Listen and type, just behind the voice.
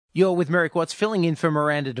You're with Merrick Watts, filling in for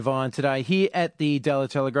Miranda Devine today here at the Daily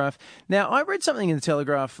Telegraph. Now, I read something in the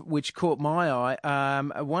Telegraph which caught my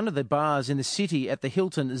eye. One of the bars in the city at the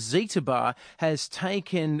Hilton, Zeta Bar, has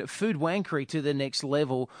taken food wankery to the next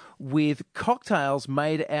level with cocktails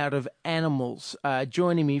made out of animals.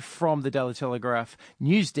 Joining me from the Daily Telegraph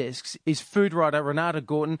news desks is food writer Renata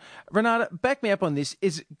Gorton. Renata, back me up on this.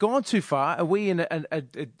 Is it gone too far? Are we in an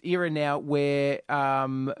era now where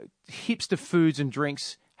hipster foods and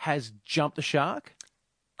drinks has jumped the shark?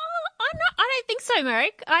 I don't think so,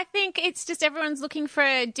 Merrick. I think it's just everyone's looking for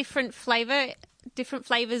a different flavours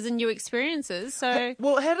and new experiences. So,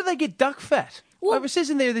 well, how do they get duck fat? Well, it says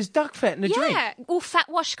in there's duck fat in a drink. Yeah, well,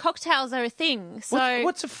 fat-washed cocktails are a thing. So,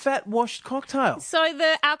 what's a fat-washed cocktail? So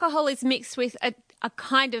the alcohol is mixed with a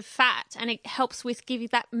kind of fat, and it helps with give you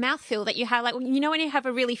that mouthfeel that you have. Like, you know when you have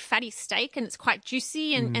a really fatty steak and it's quite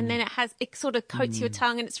juicy and then it sort of coats your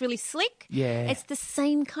tongue and it's really slick? Yeah. It's the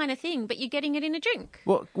same kind of thing, but you're getting it in a drink.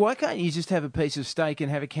 Well, why can't you just have a piece of steak and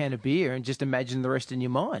have a can of beer and just imagine the rest in your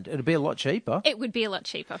mind? It'd be a lot cheaper. It would be a lot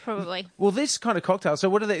cheaper, probably. Well, this kind of cocktail, so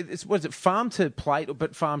what are they? What is it, farm to plate,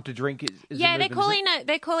 but farm to drink? Yeah, they're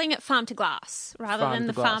calling it farm to glass rather than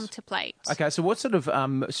the farm to plate. Okay, so what sort of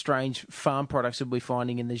strange farm products are we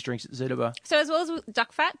finding in these drinks at Zeta Bar? So as well as with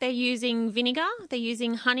duck fat, they're using vinegar, they're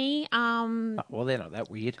using honey. Well, they're not that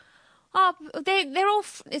weird. Oh, they're all.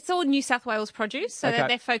 It's all New South Wales produce, so Okay.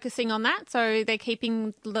 they're focusing on that. So they're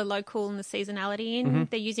keeping the local and the seasonality in. Mm-hmm.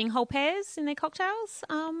 They're using whole pears in their cocktails,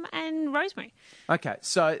 and rosemary. Okay,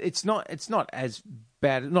 so it's not as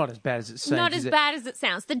bad. Not as bad as it seems. Not as bad as it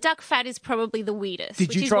sounds. The duck fat is probably the weirdest. Did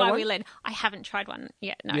which you is try why one? we led. I haven't tried one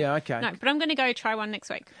yet. No. Yeah, okay. No, but I'm going to go try one next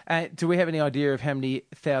week. Do we have any idea of how many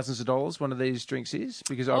thousands of dollars one of these drinks is?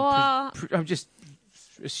 Because I'm just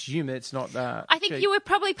assume it's not. I think cheap. you were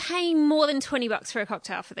probably paying more than $20 for a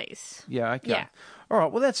cocktail for these. Yeah. Okay. Yeah. All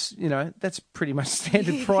right. Well, that's pretty much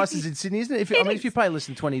standard prices in Sydney, isn't it? If you pay less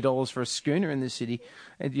than $20 for a schooner in this city,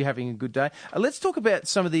 and you're having a good day, let's talk about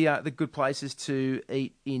some of the good places to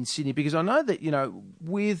eat in Sydney, because I know that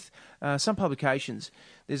with some publications,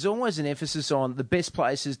 there's always an emphasis on the best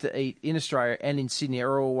places to eat in Australia and in Sydney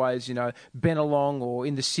are always Bennelong or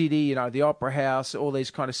in the city, the Opera House, all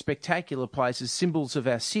these kind of spectacular places, symbols of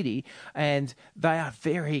our city, and they are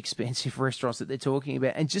very expensive restaurants that they're talking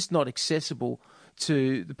about and just not accessible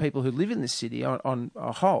to the people who live in the city on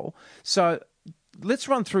a whole. So let's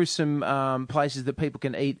run through some places that people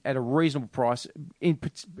can eat at a reasonable price, in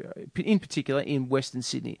particular in Western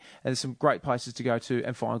Sydney. And there's some great places to go to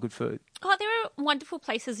and find good food. Oh, there are wonderful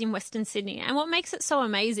places in Western Sydney. And what makes it so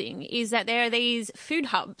amazing is that there are these food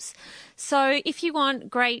hubs. So if you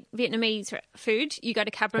want great Vietnamese food, you go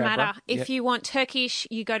to Cabramatta. If you want Turkish,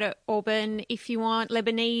 you go to Auburn. If you want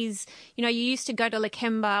Lebanese, you used to go to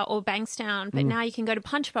Lakemba or Bankstown, but now you can go to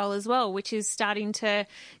Punch Bowl as well, which is starting to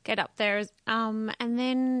get up there. And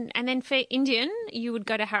then for Indian, you would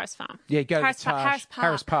go to Harris Farm. Yeah, go Harris to Taj.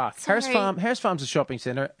 Harris Park. Harris Farm's a shopping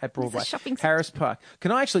centre at Broadway. Harris Park.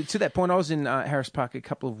 Can I actually, to that point, I was in Harris Park a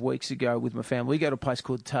couple of weeks ago with my family. We go to a place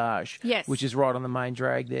called Taj, which is right on the main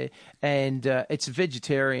drag there. And it's a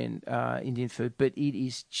vegetarian Indian food, but it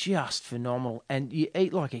is just phenomenal. And you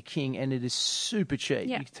eat like a king, and it is super cheap.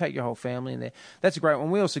 Yeah. You can take your whole family in there. That's a great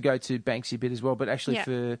one. We also go to Banksy a bit as well, but actually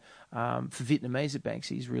for Vietnamese at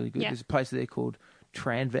Banksy is really good. Yeah. There's a place there called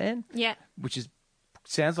Tran Van, which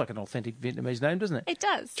sounds like an authentic Vietnamese name, doesn't it? It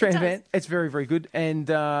does. Tran Van. It's very, very good. And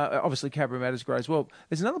obviously Cabramatta is great as well.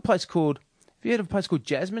 There's another place called, have you heard of a place called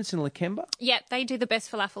Jasmine's in Lakemba? Yeah, they do the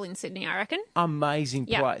best falafel in Sydney, I reckon. Amazing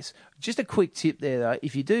place. Just a quick tip there, though.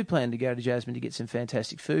 If you do plan to go to Jasmine to get some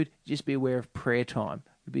fantastic food, just be aware of prayer time,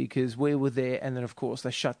 because we were there and then, of course,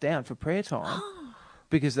 they shut down for prayer time.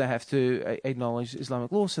 Because they have to acknowledge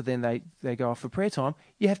Islamic law, so then they go off for prayer time.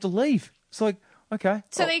 You have to leave. It's like, okay.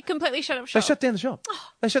 So they completely shut up shop? They shut down the shop.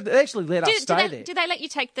 They actually let us stay there. Do they let you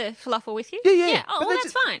take the falafel with you? Yeah. Oh, But well,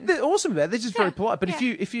 that's fine. They're awesome about it. They're just very polite. But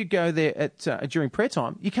if you go there at during prayer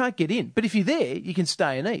time, you can't get in. But if you're there, you can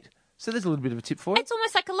stay and eat. So there's a little bit of a tip for you. It's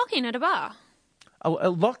almost like a lock-in at a bar. A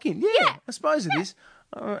lock-in? Yeah, I suppose it is.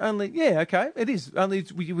 Okay. It is. Only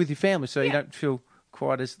with your family, so you don't feel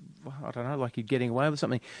quite as, I don't know, like you're getting away with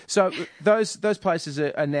something. So those places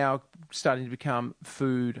are now starting to become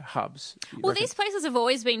food hubs. Well, these places have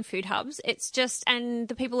always been food hubs. It's just, and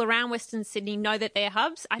the people around Western Sydney know that they're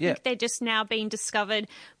hubs. I think they're just now being discovered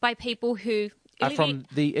by people who from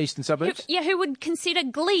the eastern suburbs? Who would consider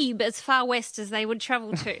Glebe as far west as they would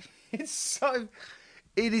travel to.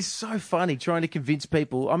 It is so funny trying to convince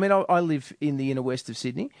people. I mean, I live in the inner west of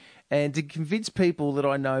Sydney, and to convince people that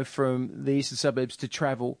I know from the eastern suburbs to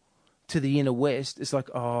travel to the inner west, it's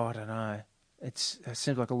like, I don't know. it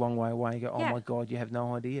seems like a long way away. You go, oh my God, you have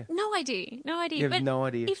no idea. No idea. You have no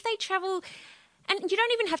idea. If they travel, and you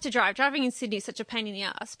don't even have to drive. Driving in Sydney is such a pain in the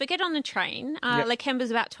ass. But get on the train. Lakemba's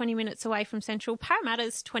about 20 minutes away from Central.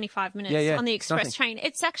 Parramatta's 25 minutes on the express train.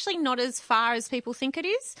 It's actually not as far as people think it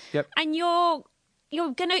is. Yep. And you're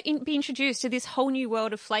going to be introduced to this whole new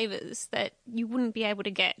world of flavours that you wouldn't be able to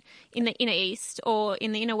get in the inner east or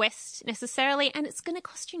in the inner west necessarily, and it's going to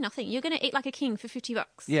cost you nothing. You're going to eat like a king for $50.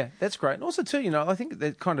 Yeah, that's great. And also, too, I think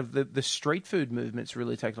that kind of the street food movement's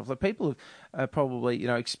really taken off. Like people have probably,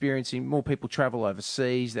 experiencing more people travel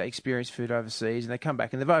overseas, they experience food overseas, and they come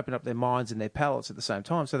back and they've opened up their minds and their palates at the same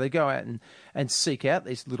time. So they go out and seek out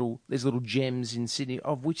these little gems in Sydney,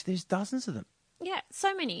 of which there's dozens of them. Yeah,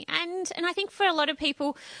 so many. And I think for a lot of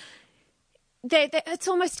people, it's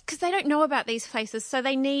almost because they don't know about these places. So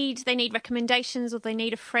they need recommendations, or they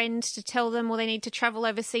need a friend to tell them, or they need to travel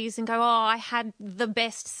overseas and go, I had the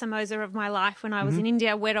best samosa of my life when I was in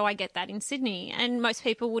India. Where do I get that in Sydney? And most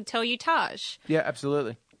people would tell you Taj. Yeah,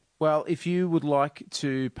 absolutely. Well, if you would like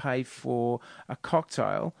to pay for a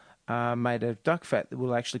cocktail made of duck fat that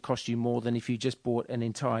will actually cost you more than if you just bought an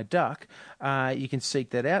entire duck, you can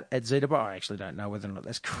seek that out at Zeta Bar. I actually don't know whether or not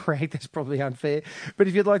that's correct. That's probably unfair. But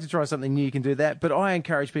if you'd like to try something new, you can do that. But I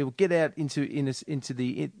encourage people, get out into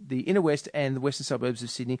the inner west and the western suburbs of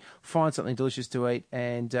Sydney, find something delicious to eat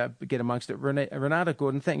and get amongst it. Renata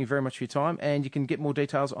Gordon, thank you very much for your time. And you can get more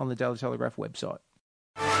details on the Daily Telegraph website.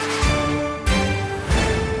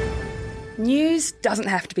 News doesn't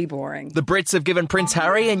have to be boring. The Brits have given Prince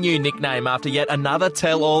Harry a new nickname after yet another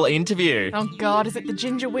tell-all interview. Oh, God, is it the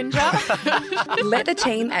Ginger Whinger? Let the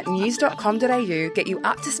team at news.com.au get you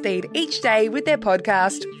up to speed each day with their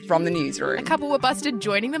podcast, From the Newsroom. A couple were busted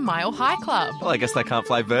joining the Mile High Club. Well, I guess they can't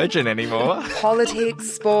fly Virgin anymore. Politics,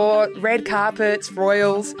 sport, red carpets,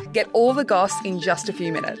 royals. Get all the goss in just a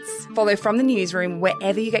few minutes. Follow From the Newsroom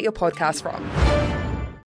wherever you get your podcasts from.